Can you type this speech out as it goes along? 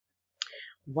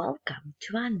Welcome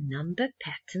to our number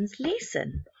patterns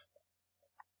lesson.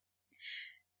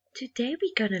 Today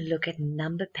we're going to look at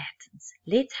number patterns.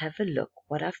 Let's have a look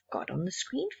what I've got on the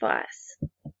screen for us.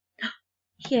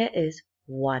 Here is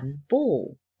one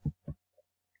ball.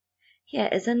 Here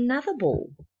is another ball.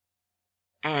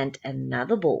 And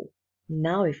another ball.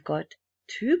 Now we've got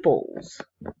two balls.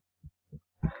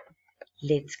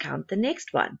 Let's count the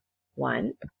next one.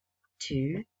 1,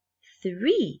 2,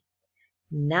 3.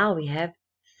 Now we have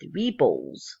 3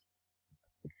 balls.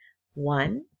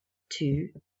 1, 2,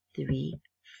 3,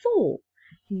 4.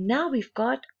 Now we've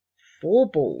got 4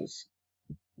 balls.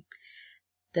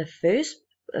 The first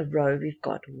row we've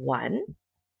got 1.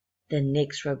 The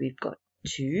next row we've got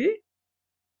 2,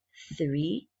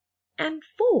 3, and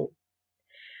 4.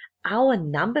 Our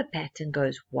number pattern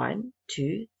goes 1,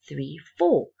 2, 3,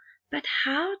 4. But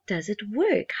how does it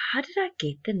work? How did I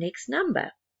get the next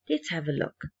number? Let's have a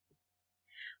look.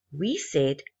 We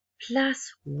said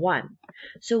plus 1.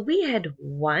 So we had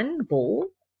 1 ball.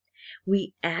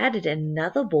 We added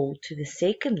another ball to the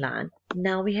second line.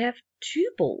 Now we have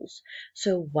 2 balls.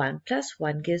 So 1 plus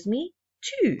 1 gives me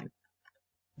 2.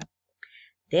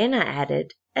 Then I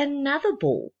added another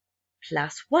ball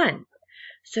plus 1.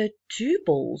 So 2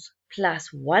 balls plus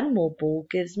 1 more ball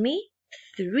gives me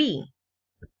 3.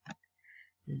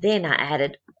 Then I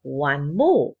added 1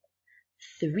 more.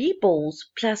 3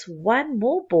 balls plus 1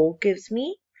 more ball gives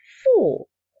me 4.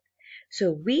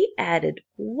 So we added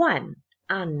 1.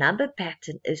 Our number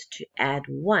pattern is to add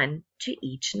 1 to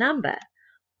each number.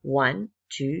 1,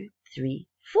 2, 3,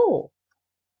 4.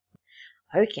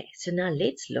 Okay, so now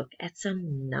let's look at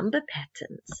some number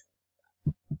patterns.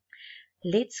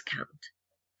 Let's count.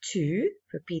 2,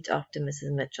 repeat after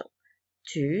Mrs. Mitchell.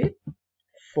 2,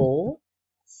 4,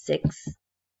 6,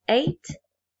 8,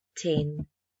 10,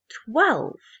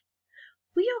 12.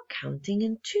 We are counting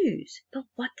in 2s, but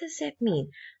what does that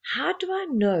mean? How do I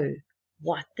know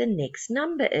what the next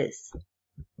number is?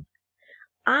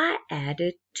 I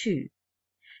added 2.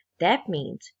 That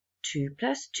means 2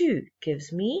 plus 2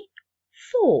 gives me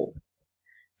 4.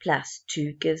 Plus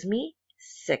 2 gives me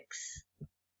 6.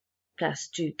 Plus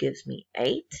 2 gives me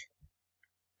 8.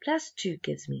 Plus 2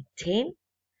 gives me 10.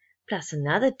 Plus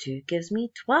another 2 gives me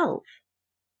 12.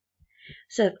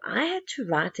 So if I had to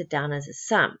write it down as a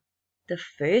sum, the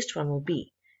first one will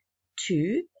be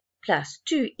 2 plus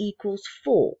 2 equals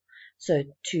 4. So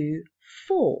 2,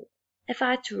 4. If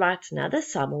I had to write another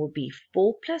sum, it would be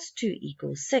 4 plus 2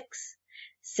 equals 6.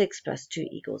 6 plus 2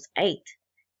 equals 8.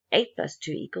 8 plus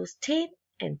 2 equals 10.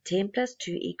 And 10 plus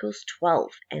 2 equals 12.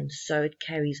 And so it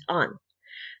carries on.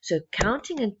 So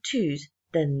counting in 2s,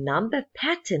 the number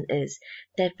pattern is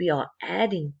that we are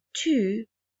adding 2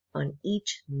 on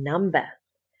each number.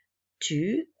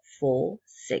 2, 4,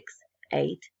 6,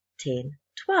 8, 10,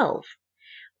 12.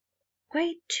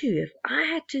 Grade 2, if I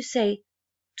had to say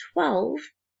 12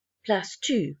 plus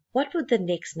 2, what would the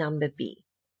next number be?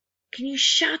 Can you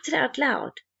shout it out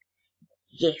loud?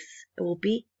 Yes, it will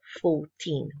be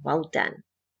 14. Well done.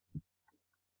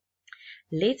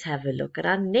 Let's have a look at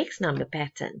our next number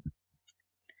pattern.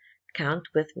 Count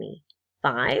with me.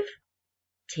 5,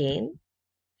 10,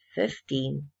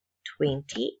 15,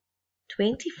 20,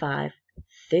 25,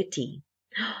 30.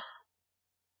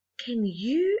 Can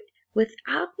you,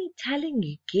 without me telling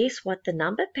you, guess what the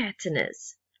number pattern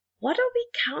is? What are we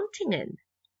counting in?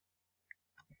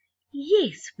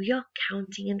 Yes, we are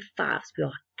counting in 5s. We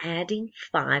are adding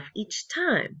 5 each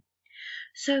time.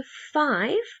 So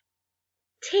 5,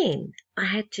 10. I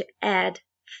had to add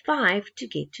 5 to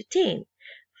get to 10.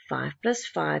 5 plus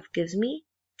 5 gives me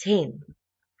 10.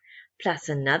 Plus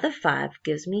another 5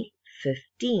 gives me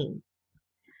 15.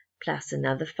 Plus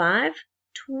another 5,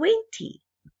 20.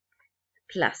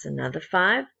 Plus another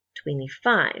 5,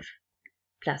 25.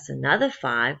 Plus another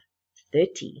 5,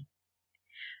 30.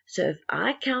 So if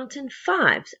I count in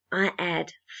 5s, I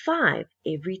add 5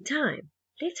 every time.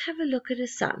 Let's have a look at a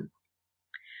sum.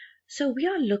 So we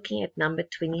are looking at number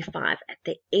 25 at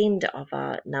the end of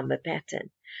our number pattern.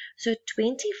 So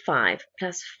 25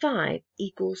 plus 5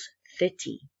 equals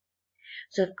 30.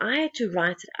 So if I had to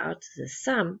write it out as a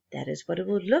sum, that is what it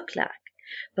would look like.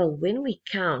 But when we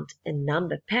count in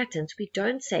number patterns, we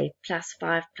don't say plus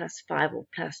 5 or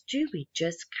plus 2. We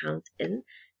just count in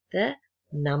the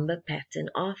number pattern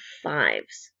of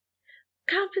 5s.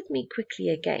 Count with me quickly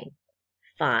again.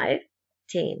 5,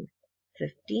 10,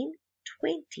 15,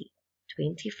 20,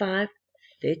 25,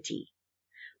 30.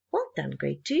 Well done,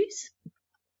 grade 2s.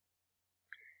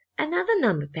 Another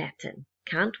number pattern.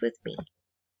 Count with me.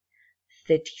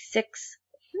 36.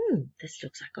 This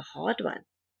looks like a hard one.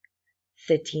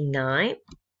 39,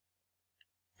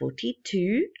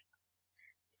 42,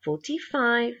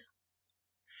 45,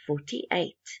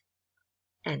 48,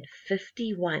 and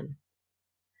 51.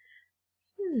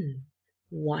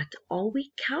 What are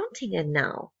we counting in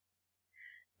now?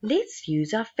 Let's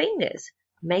use our fingers.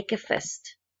 Make a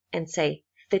fist and say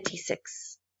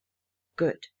 36.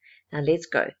 Good. Now let's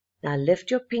go. Now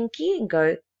lift your pinky and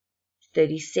go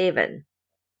 37.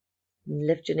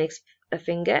 Lift your next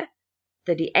finger,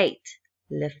 38.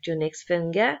 Lift your next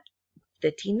finger,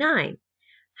 39.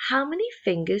 How many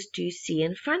fingers do you see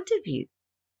in front of you?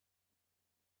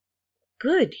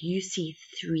 Good. You see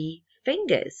 3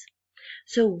 fingers.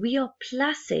 So we are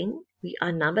plussing,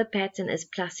 our number pattern is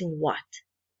plussing what?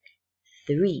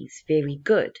 3's. Very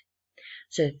good.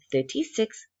 So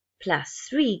 36 plus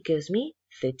 3 gives me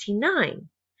 39.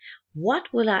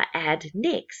 What will I add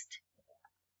next?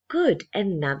 Good,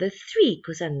 another 3,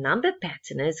 because our number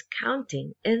pattern is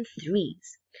counting in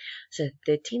 3's. So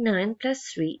 39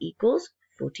 plus 3 equals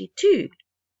 42.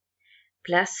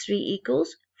 Plus 3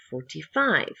 equals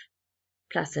 45.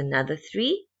 Plus another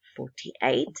 3,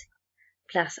 48.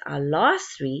 Plus our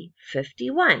last 3,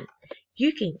 51.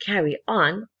 You can carry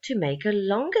on to make a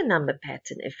longer number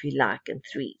pattern if you like in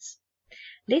 3's.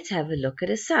 Let's have a look at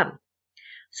a sum.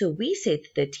 So we said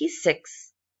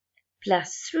 36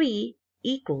 plus 3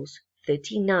 equals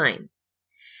 39.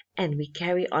 And we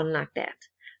carry on like that.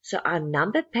 So our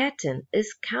number pattern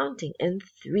is counting in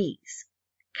 3's.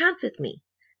 Count with me.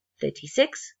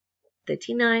 36,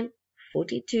 39,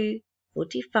 42,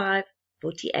 45,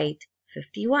 48,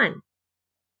 51.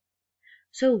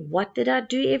 So what did I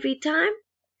do every time?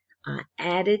 I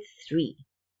added 3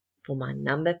 for my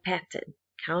number pattern,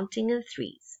 counting in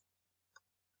 3's.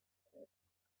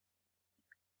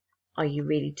 Are you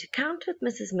ready to count with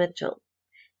Mrs. Mitchell?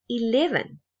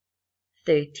 11,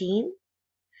 13,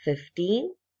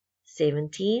 15,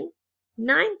 17,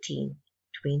 19,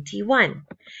 21.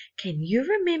 Can you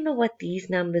remember what these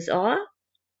numbers are?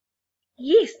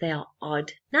 Yes, they are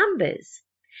odd numbers.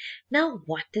 Now,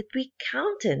 what did we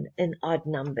count in odd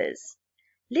numbers?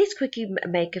 Let's quickly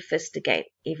make a fist again.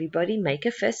 Everybody make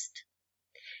a fist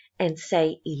and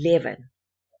say 11.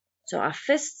 So our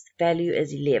fist value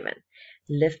is 11.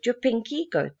 Lift your pinky,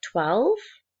 go 12,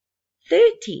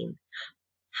 13.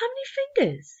 How many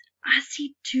fingers? I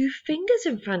see 2 fingers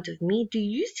in front of me. Do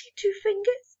you see 2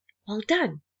 fingers? Well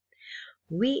done.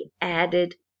 We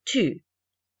added 2.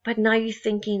 But now you're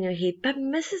thinking in your head, but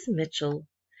Mrs. Mitchell,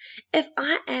 if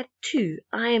I add 2,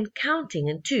 I am counting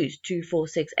in 2's. 2, 4,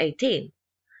 6, 8,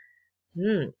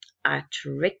 10. I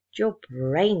tricked your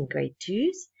brain, grade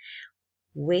 2's.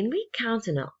 When we count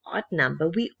in an odd number,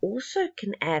 we also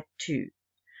can add 2.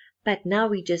 But now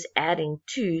we're just adding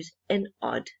 2's in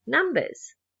odd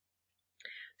numbers.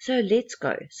 So let's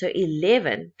go. So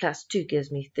 11 plus 2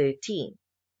 gives me 13.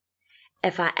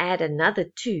 If I add another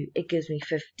 2, it gives me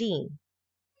 15.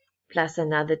 Plus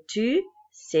another 2,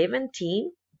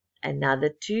 17. Another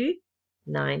 2,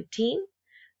 19.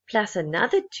 Plus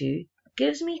another 2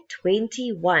 gives me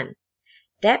 21.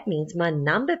 That means my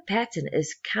number pattern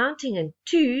is counting in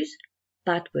 2's,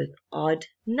 but with odd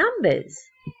numbers.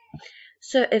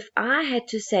 So if I had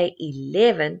to say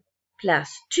 11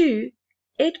 plus 2,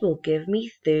 it will give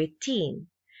me 13.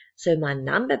 So my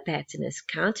number pattern is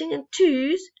counting in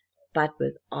 2's, but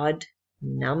with odd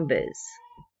numbers.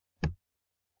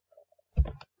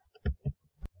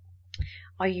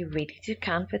 Are you ready to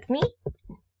count with me?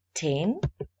 10,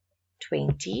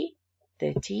 20,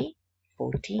 30,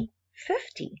 40,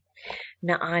 50.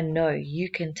 Now I know you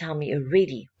can tell me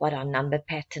already what our number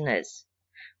pattern is.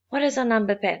 What is our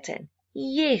number pattern?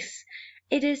 Yes,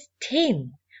 it is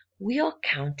 10. We are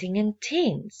counting in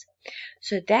 10's.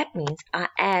 So that means I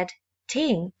add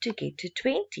 10 to get to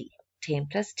 20. 10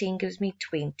 plus 10 gives me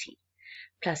 20.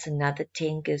 Plus another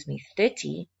 10 gives me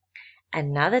 30.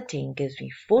 Another 10 gives me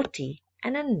 40.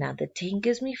 And another 10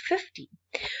 gives me 50.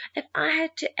 If I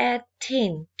had to add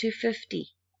 10 to 50,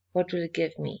 what will it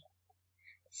give me?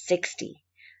 60.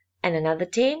 And another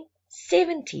 10,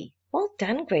 70. Well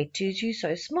done, grade 2's, you're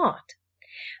so smart.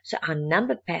 So our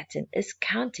number pattern is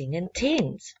counting in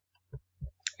 10's.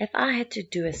 If I had to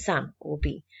do a sum, it will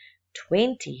be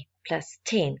 20 plus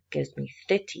 10 gives me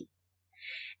 30.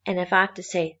 And if I have to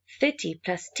say 30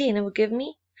 plus 10, it will give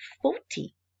me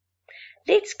 40.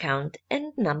 Let's count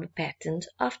in number patterns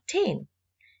of 10.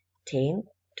 10,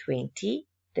 20,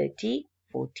 30,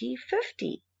 40,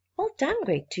 50. Well done,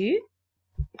 grade 2.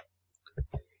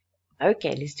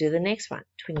 Okay, let's do the next one.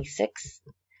 26,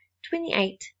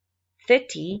 28,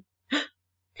 30.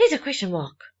 There's a question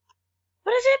mark.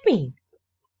 What does that mean?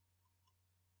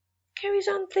 Carries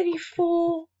on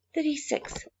 34,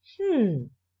 36.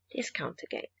 Let's count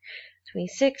again.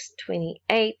 26,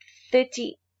 28,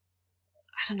 30.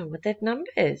 I don't know what that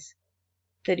number is.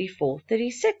 34,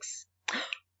 36.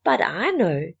 But I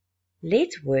know.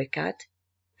 Let's work out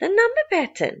the number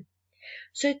pattern.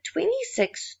 So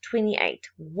 26, 28.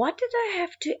 What did I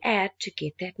have to add to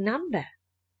get that number?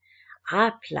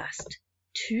 I plussed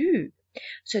 2.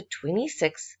 So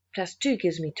 26 plus 2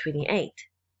 gives me 28.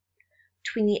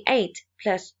 28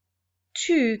 plus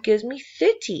 2 gives me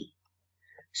 30.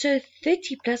 So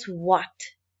 30 plus what?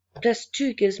 Plus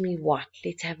 2 gives me what?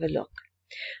 Let's have a look.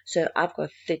 So I've got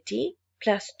 30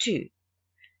 plus 2.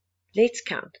 Let's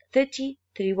count. 30,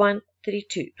 31,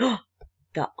 32. Oh,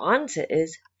 the answer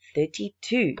is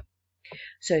 32.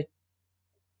 So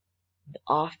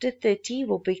after 30,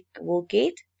 we'll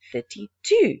get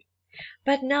 32.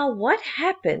 But now what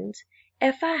happens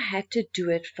if I had to do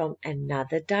it from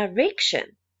another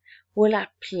direction? Will I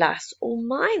plus or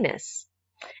minus?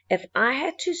 If I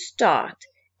had to start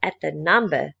at the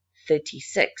number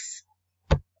 36.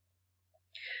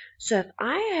 So if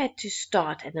I had to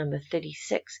start at number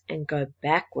 36 and go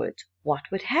backwards, what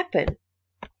would happen?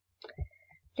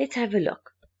 Let's have a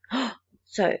look.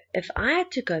 So if I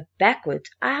had to go backwards,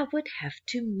 I would have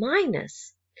to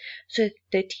minus. So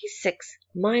 36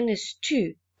 minus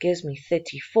 2 gives me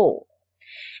 34.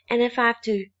 And if I have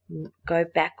to go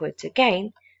backwards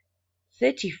again,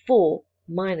 34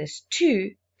 minus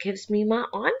 2 gives me my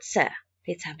answer.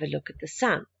 Let's have a look at the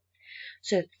sum.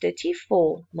 So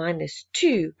 34 minus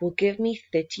 2 will give me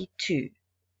 32.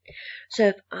 So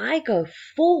if I go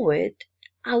forward,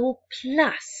 I will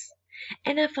plus.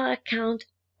 And if I count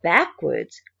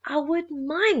backwards, I would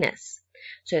minus.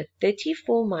 So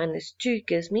 34 minus 2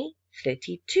 gives me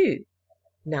 32.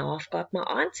 Now I've got my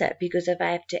answer, because if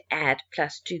I have to add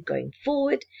plus 2 going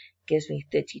forward, gives me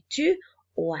 32,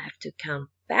 or I have to count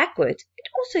backwards, it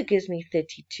also gives me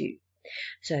 32.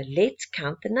 So let's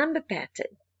count the number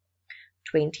pattern.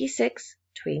 26,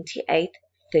 28,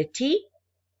 30.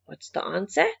 What's the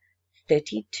answer?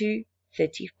 32,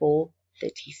 34,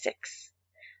 36.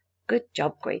 Good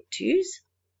job, grade 2s.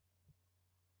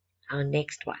 Our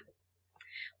next one.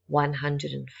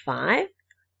 105,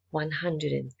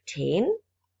 110,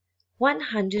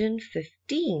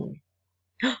 115.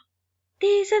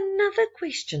 There's another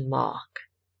question mark.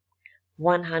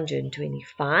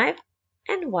 125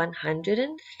 and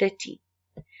 130.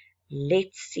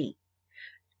 Let's see.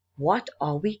 What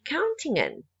are we counting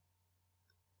in?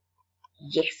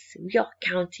 Yes, we are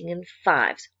counting in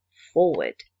fives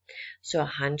forward. So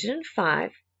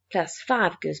 105 plus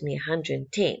 5 gives me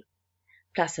 110.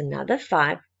 Plus another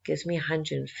 5 gives me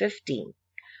 115.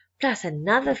 Plus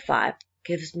another 5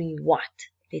 gives me what?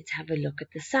 Let's have a look at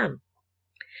the sum.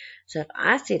 So if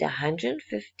I said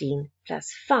 115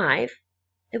 plus 5,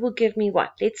 it will give me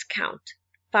what? Let's count.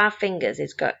 5 fingers,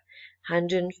 let's go.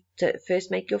 100, so first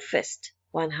make your fist.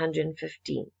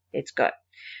 115, let's go.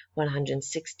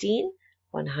 116,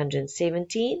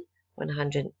 117,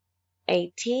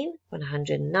 118,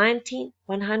 119,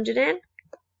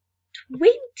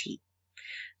 120.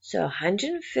 So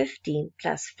 115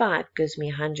 plus 5 gives me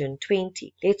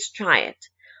 120. Let's try it.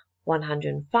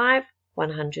 105,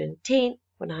 110,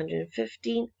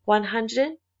 115,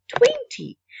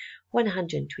 120.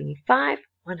 125,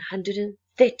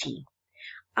 130.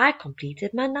 I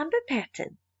completed my number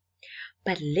pattern.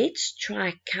 But let's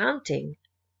try counting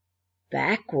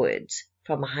backwards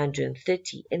from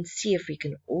 130 and see if we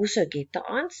can also get the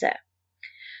answer.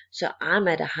 So I'm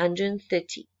at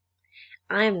 130.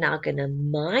 I am now going to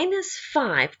minus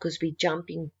 5 because we're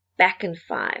jumping back in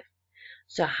 5.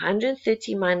 So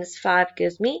 130 minus 5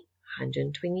 gives me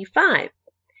 125.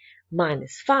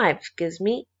 Minus 5 gives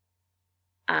me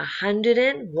 100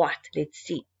 and what? Let's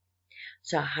see.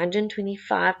 So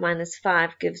 125 minus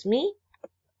 5 gives me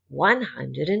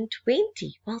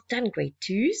 120. Well done, grade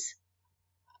 2s.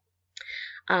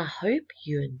 I hope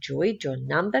you enjoyed your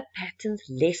number patterns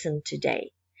lesson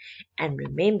today. And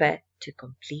remember to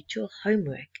complete your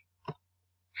homework.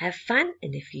 Have fun,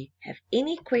 and if you have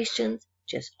any questions,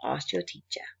 just ask your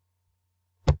teacher.